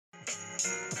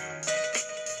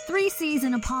Three C's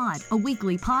in a Pod, a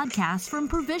weekly podcast from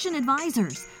Provision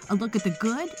Advisors. A look at the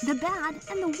good, the bad,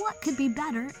 and the what could be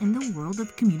better in the world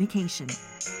of communication.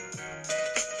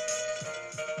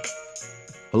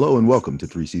 Hello and welcome to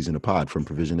 3 C's in a Pod from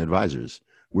Provision Advisors,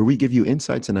 where we give you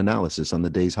insights and analysis on the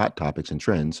day's hot topics and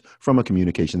trends from a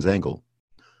communications angle.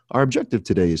 Our objective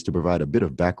today is to provide a bit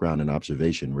of background and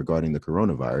observation regarding the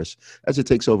coronavirus as it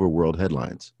takes over world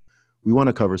headlines. We want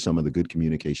to cover some of the good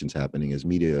communications happening as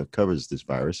media covers this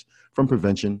virus, from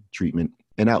prevention, treatment,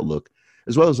 and outlook,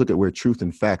 as well as look at where truth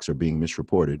and facts are being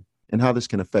misreported and how this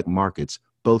can affect markets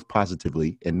both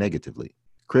positively and negatively.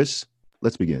 Chris,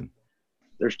 let's begin.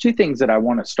 There's two things that I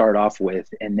want to start off with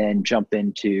and then jump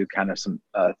into kind of some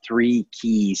three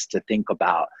keys to think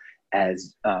about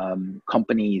as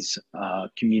companies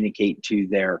communicate to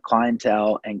their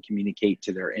clientele and communicate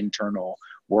to their internal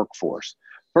workforce.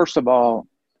 First of all,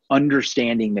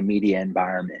 understanding the media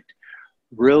environment.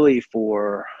 Really,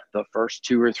 for the first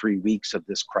 2 or 3 weeks of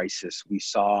this crisis, we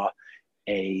saw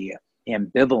a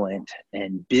ambivalent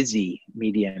and busy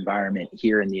media environment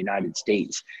here in the United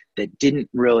States that didn't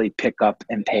really pick up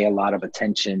and pay a lot of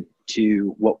attention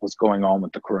to what was going on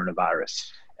with the coronavirus.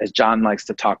 As John likes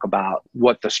to talk about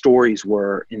what the stories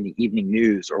were in the evening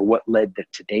news or what led the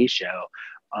Today Show,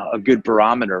 a good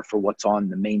barometer for what's on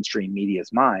the mainstream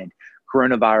media's mind,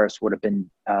 coronavirus would have been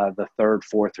the third,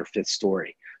 fourth, or fifth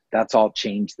story. That's all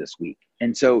changed this week.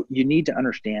 And so you need to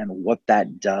understand what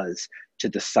that does to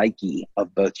the psyche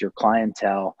of both your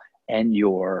clientele and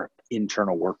your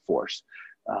internal workforce.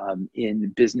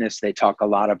 In business, they talk a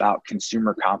lot about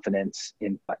consumer confidence.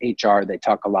 In HR, they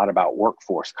talk a lot about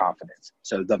workforce confidence.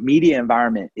 So the media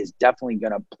environment is definitely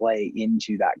going to play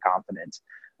into that confidence.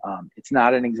 It's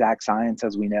not an exact science,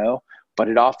 as we know, but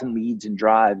it often leads and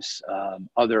drives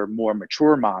other more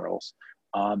mature models.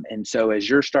 And so as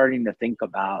you're starting to think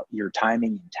about your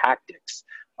timing and tactics,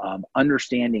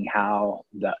 understanding how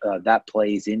that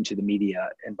plays into the media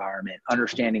environment,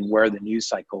 understanding where the news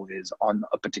cycle is on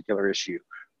a particular issue,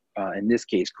 in this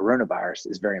case, coronavirus,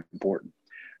 is very important.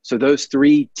 So those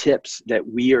three tips that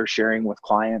we are sharing with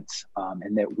clients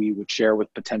and that we would share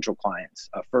with potential clients.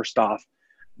 First off,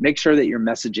 make sure that your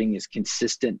messaging is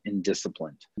consistent and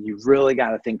disciplined. You've really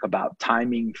got to think about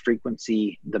timing,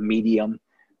 frequency, the medium,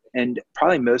 and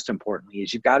probably most importantly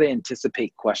is you've got to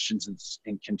anticipate questions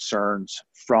and concerns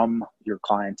from your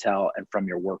clientele and from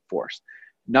your workforce.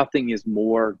 Nothing is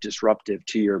more disruptive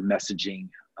to your messaging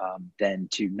than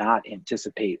to not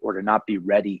anticipate or to not be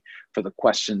ready for the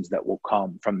questions that will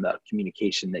come from the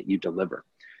communication that you deliver.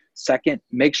 Second,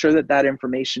 make sure that that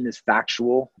information is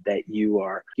factual, that you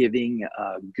are giving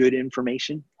good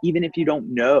information. Even if you don't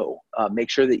know, make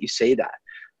sure that you say that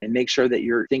and make sure that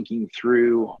you're thinking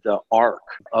through the arc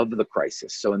of the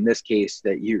crisis. So in this case,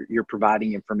 that you're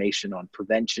providing information on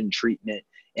prevention, treatment,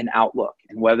 and outlook.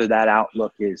 And whether that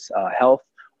outlook is health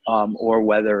or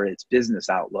whether it's business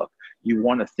outlook, you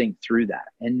want to think through that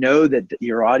and know that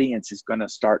your audience is going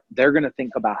to they're going to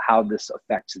think about how this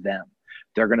affects them.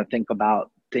 They're going to think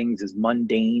about things as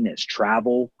mundane as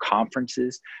travel,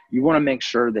 conferences. You want to make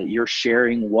sure that you're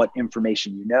sharing what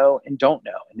information you know and don't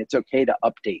know. And it's okay to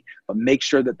update, but make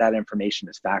sure that that information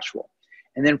is factual.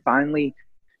 And then finally,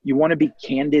 you want to be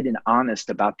candid and honest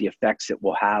about the effects it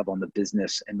will have on the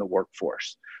business and the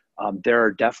workforce. There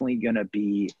are definitely going to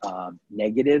be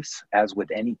negatives, as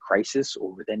with any crisis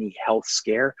or with any health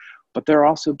scare, but there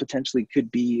also potentially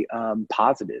could be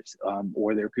positives,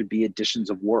 or there could be additions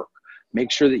of work. Make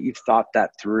sure that you've thought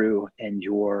that through and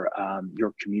you're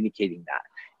communicating that.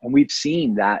 And we've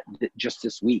seen that just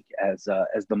this week as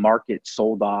the market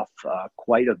sold off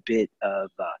quite a bit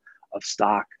of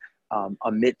stock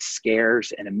amidst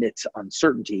scares and amidst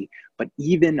uncertainty. But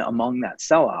even among that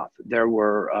sell-off, there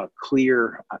were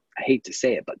clear, I hate to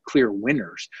say it, but clear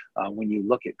winners. When you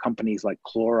look at companies like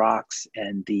Clorox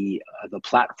and the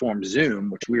platform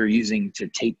Zoom, which we are using to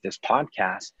tape this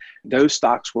podcast, those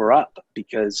stocks were up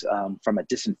because from a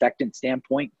disinfectant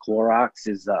standpoint, Clorox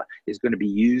is going to be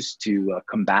used to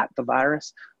combat the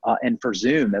virus. And for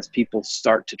Zoom, as people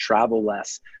start to travel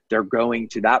less, they're going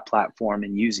to that platform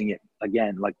and using it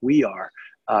again, like we are,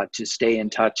 to stay in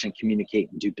touch and communicate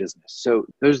and do business. So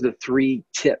those are the three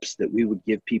tips that we would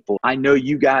give people. I know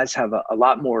you guys have a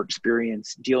lot more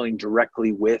experience dealing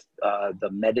directly with the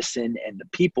medicine and the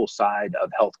people side of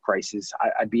health crisis.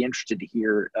 I'd be interested to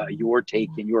hear your take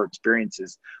and your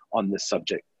experiences on this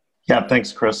subject. Yeah,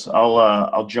 thanks, Chris.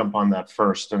 I'll jump on that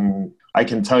first. And I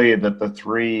can tell you that the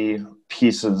three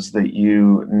pieces that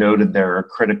you noted there are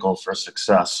critical for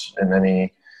success in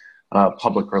any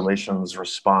public relations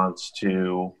response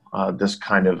to this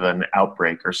kind of an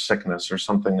outbreak or sickness or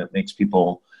something that makes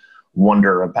people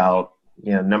wonder about,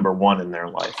 number one in their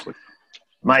life.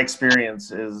 My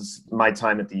experience is my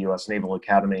time at the U.S. Naval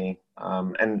Academy,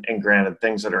 and granted,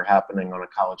 things that are happening on a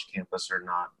college campus are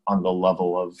not on the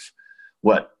level of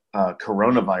what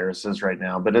coronavirus is right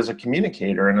now. But as a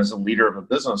communicator and as a leader of a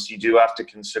business, you do have to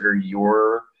consider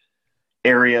your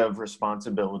area of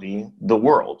responsibility, the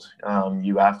world.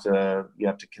 You have to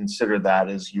consider that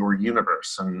as your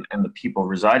universe, and the people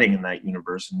residing in that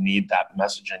universe need that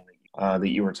messaging that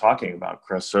you were talking about,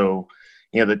 Chris. So,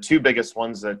 the two biggest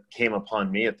ones that came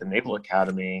upon me at the Naval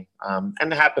Academy,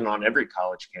 and happened on every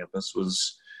college campus,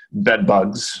 was bed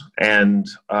bugs and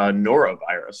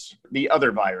norovirus, the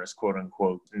other virus, quote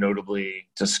unquote, notably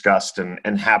discussed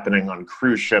and happening on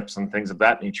cruise ships and things of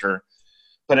that nature.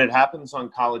 But it happens on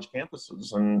college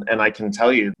campuses. And I can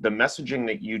tell you, the messaging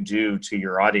that you do to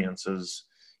your audiences,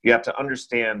 you have to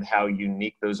understand how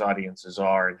unique those audiences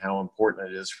are and how important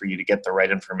it is for you to get the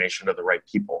right information to the right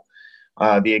people.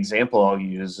 The example I'll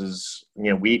use is,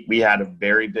 we had a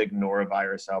very big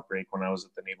norovirus outbreak when I was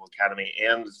at the Naval Academy,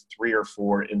 and 3 or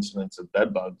 4 incidents of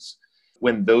bed bugs.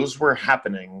 When those were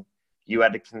happening, you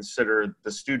had to consider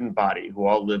the student body who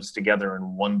all lives together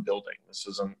in one building.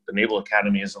 The Naval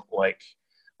Academy isn't like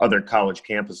other college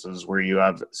campuses where you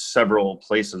have several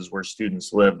places where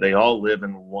students live. They all live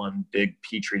in one big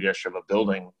petri dish of a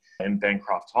building in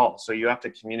Bancroft Hall. So you have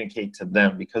to communicate to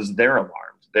them because they're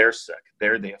alarmed, they're sick,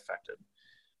 they're the affected.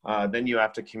 Then you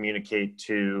have to communicate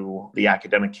to the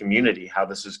academic community how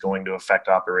this is going to affect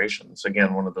operations.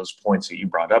 Again, one of those points that you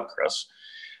brought up, Chris.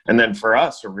 And then for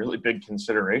us, a really big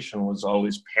consideration was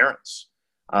always parents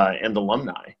and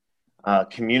alumni.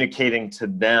 Communicating to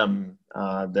them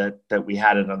that we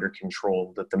had it under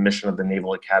control, that the mission of the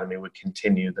Naval Academy would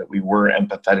continue, that we were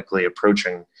empathetically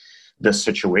approaching this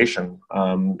situation.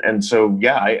 And so,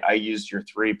 I used your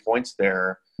 3 points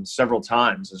there several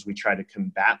times as we try to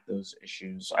combat those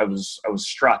issues. I was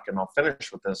struck, and I'll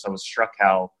finish with this, I was struck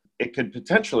how it could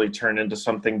potentially turn into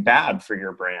something bad for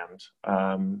your brand.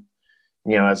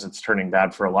 As it's turning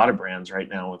bad for a lot of brands right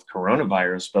now with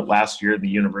coronavirus. But last year, the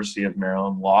University of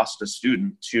Maryland lost a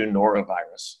student to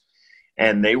norovirus,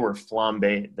 and they were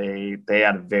flambé. They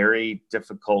had a very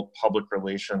difficult public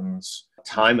relations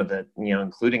time of it,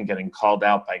 including getting called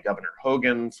out by Governor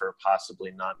Hogan for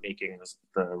possibly not making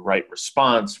the right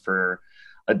response, for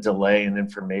a delay in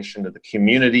information to the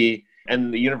community.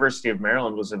 And the University of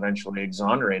Maryland was eventually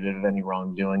exonerated of any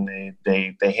wrongdoing.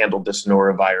 They handled this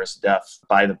norovirus death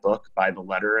by the book, by the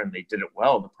letter, and they did it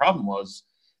well. The problem was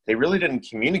they really didn't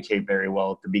communicate very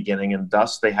well at the beginning, and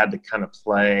thus they had to kind of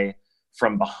play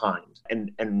from behind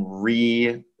and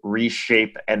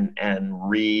reshape and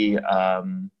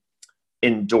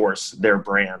endorse their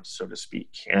brand, so to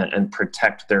speak, and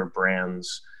protect their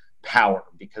brand's power,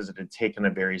 because it had taken a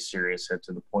very serious hit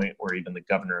to the point where even the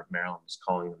governor of Maryland was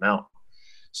calling them out.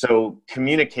 So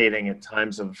communicating at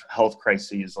times of health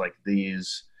crises like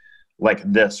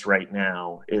this right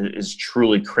now is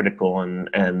truly critical.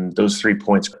 And those 3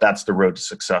 points, that's the road to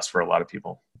success for a lot of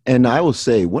people. And I will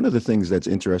say one of the things that's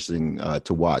interesting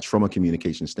to watch from a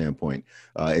communication standpoint,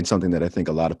 and something that I think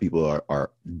a lot of people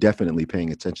are definitely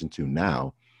paying attention to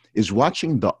now, is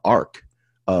watching the arc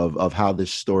of how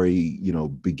this story,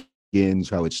 begins,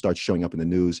 how it starts showing up in the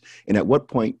news, and at what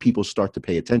point people start to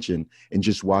pay attention, and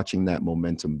just watching that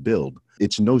momentum build.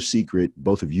 It's no secret,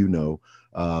 both of you know,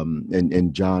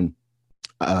 and John,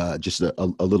 just a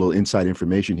little inside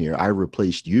information here. I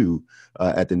replaced you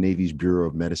at the Navy's Bureau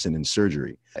of Medicine and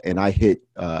Surgery, and I hit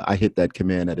that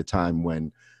command at a time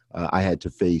when I had to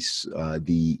face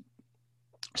the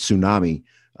tsunami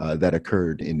that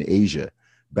occurred in Asia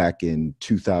back in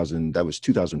 2000. That was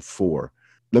 2004.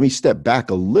 Let me step back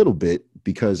a little bit,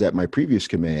 because at my previous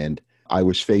command, I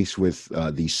was faced with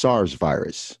the SARS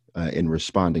virus in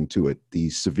responding to it, the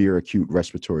severe acute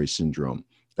respiratory syndrome.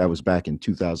 That was back in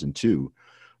 2002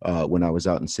 when I was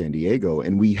out in San Diego.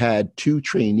 And we had 2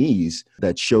 trainees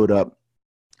that showed up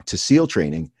to SEAL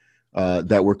training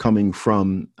that were coming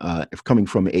from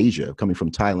Asia, coming from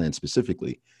Thailand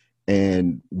specifically.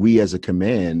 And we as a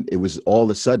command, it was all of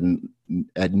a sudden,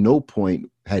 at no point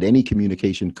had any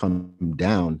communication come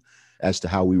down as to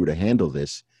how we were to handle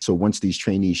this. So once these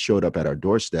trainees showed up at our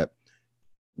doorstep,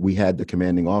 we had the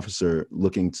commanding officer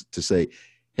looking to say,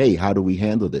 hey, how do we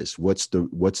handle this? What's the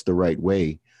right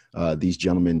way? These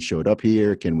gentlemen showed up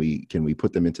here. Can we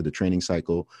put them into the training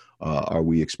cycle? Are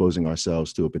we exposing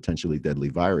ourselves to a potentially deadly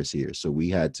virus here? So we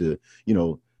had to,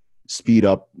 speed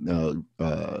up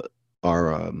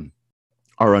our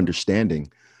understanding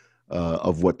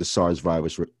of what the SARS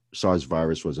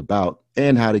virus was about,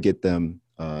 and how to get them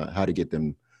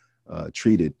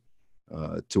treated,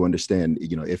 to understand,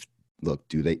 if look,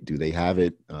 do they have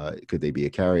it? Could they be a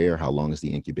carrier? How long is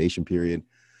the incubation period?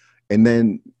 And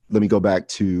then let me go back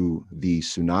to the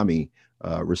tsunami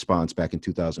response back in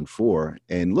 2004.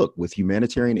 And look, with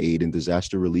humanitarian aid and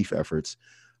disaster relief efforts,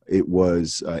 it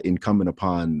was incumbent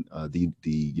upon the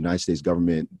United States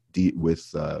government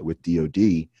with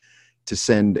DOD to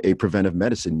send a preventive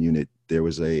medicine unit. There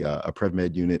was a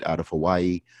PrevMed unit out of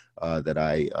Hawaii that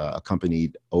I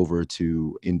accompanied over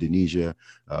to Indonesia.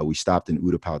 We stopped in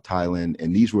Utapao, Thailand,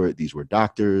 and these were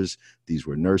doctors, these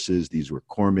were nurses, these were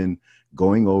corpsmen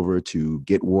going over to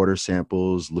get water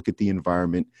samples, look at the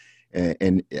environment,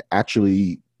 and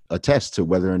actually attest to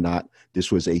whether or not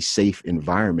this was a safe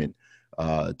environment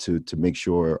to make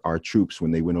sure our troops,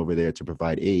 when they went over there to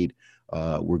provide aid,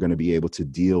 were going to be able to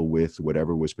deal with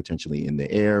whatever was potentially in the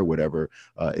air, whatever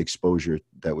exposure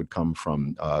that would come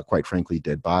from, quite frankly,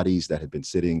 dead bodies that had been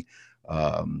sitting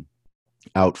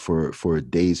out for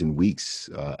days and weeks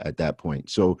at that point.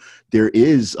 So there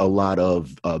is a lot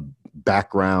of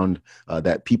background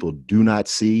that people do not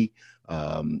see.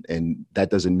 And that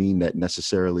doesn't mean that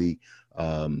necessarily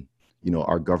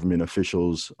our government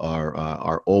officials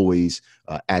are always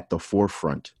at the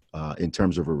forefront in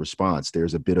terms of a response.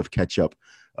 There's a bit of catch up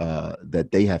that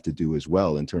they have to do as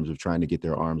well in terms of trying to get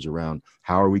their arms around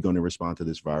how are we going to respond to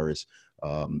this virus?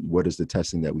 What is the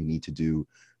testing that we need to do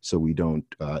so we don't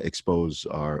expose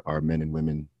our men and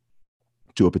women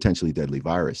to a potentially deadly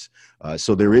virus.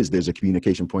 So there's a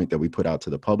communication point that we put out to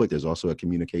the public. There's also a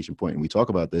communication point, and we talk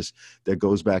about this, that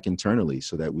goes back internally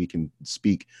so that we can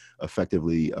speak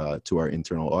effectively to our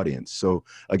internal audience. So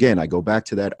again, I go back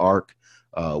to that arc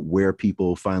where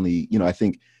people finally, I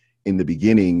think in the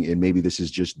beginning, and maybe this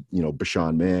is just,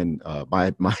 Bashan Man,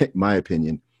 my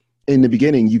opinion, in the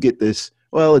beginning, you get this,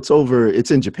 well, it's over,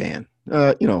 it's in Japan,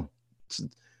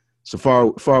 so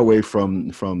far away from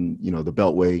the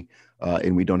Beltway,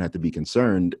 and we don't have to be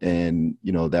concerned. And,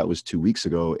 that was 2 weeks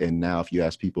ago. And now if you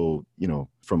ask people,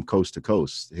 from coast to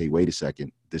coast, hey, wait a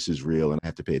second, this is real and I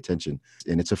have to pay attention,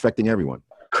 and it's affecting everyone.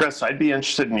 Chris, I'd be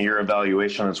interested in your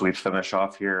evaluation as we finish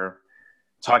off here,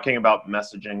 talking about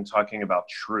messaging, talking about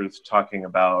truth, talking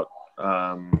about,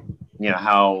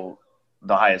 how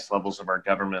the highest levels of our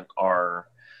government are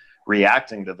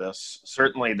reacting to this.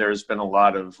 Certainly there's been a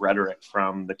lot of rhetoric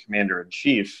from the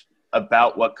commander-in-chief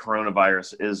about what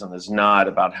coronavirus is and is not,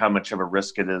 about how much of a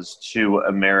risk it is to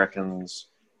Americans,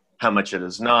 how much it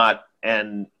is not.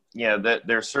 And,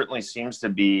 there certainly seems to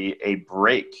be a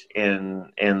break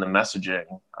in the messaging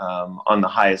on the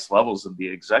highest levels of the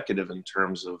executive in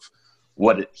terms of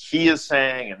what he is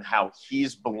saying and how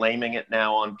he's blaming it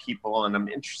now on people. And I'm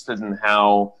interested in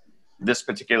how this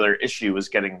particular issue is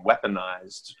getting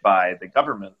weaponized by the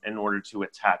government in order to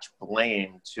attach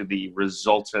blame to the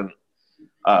resultant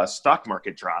stock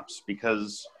market drops,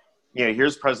 because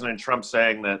here's President Trump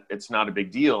saying that it's not a big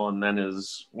deal, and then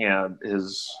his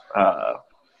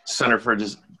Center for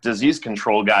Disease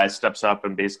Control guy steps up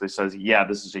and basically says, yeah,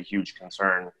 this is a huge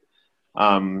concern.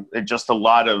 Just a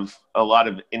lot of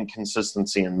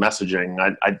inconsistency in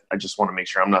messaging. I just want to make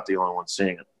sure I'm not the only one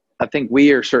seeing it. I think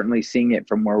we are certainly seeing it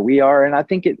from where we are, and I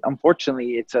think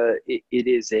unfortunately it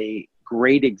is a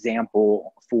great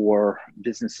example for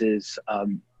businesses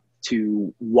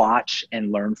to watch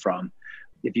and learn from.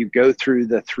 If you go through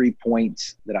the 3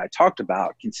 points that I talked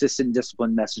about, consistent,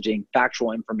 disciplined messaging,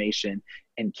 factual information,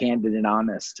 and candid and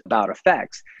honest about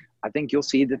effects, I think you'll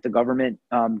see that the government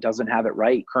doesn't have it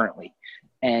right currently.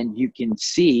 And you can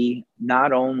see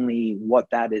not only what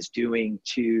that is doing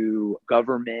to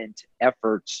government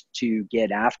efforts to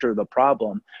get after the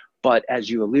problem, but as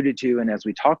you alluded to and as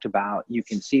we talked about, you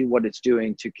can see what it's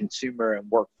doing to consumer and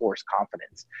workforce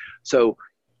confidence. So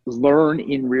learn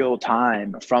in real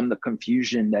time from the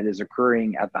confusion that is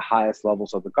occurring at the highest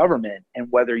levels of the government. And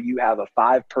whether you have a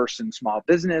 5-person small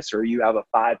business or you have a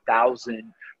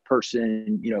 5,000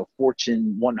 person,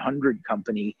 Fortune 100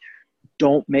 company,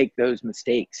 don't make those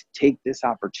mistakes. Take this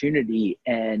opportunity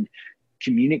and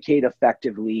communicate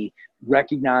effectively.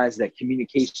 Recognize that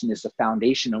communication is the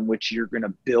foundation on which you're going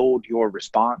to build your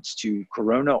response to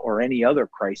Corona or any other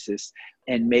crisis,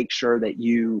 and make sure that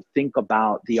you think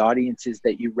about the audiences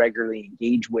that you regularly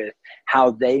engage with,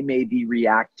 how they may be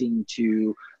reacting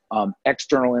to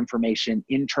external information,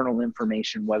 internal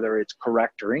information, whether it's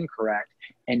correct or incorrect,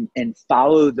 and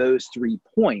follow those 3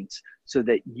 points so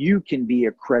that you can be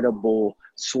a credible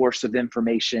source of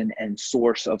information and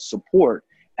source of support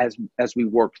as we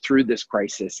work through this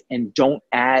crisis, and don't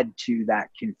add to that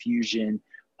confusion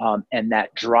and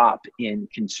that drop in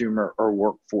consumer or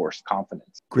workforce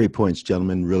confidence. Great points,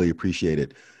 gentlemen. Really appreciate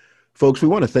it. Folks, we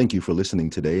want to thank you for listening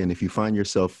today. And if you find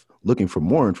yourself looking for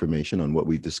more information on what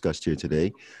we've discussed here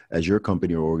today, as your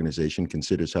company or organization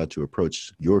considers how to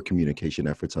approach your communication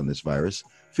efforts on this virus,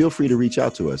 feel free to reach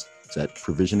out to us at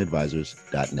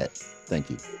provisionadvisors.net. Thank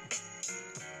you.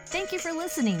 Thank you for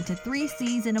listening to 3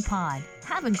 C's in a Pod.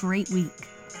 Have a great week.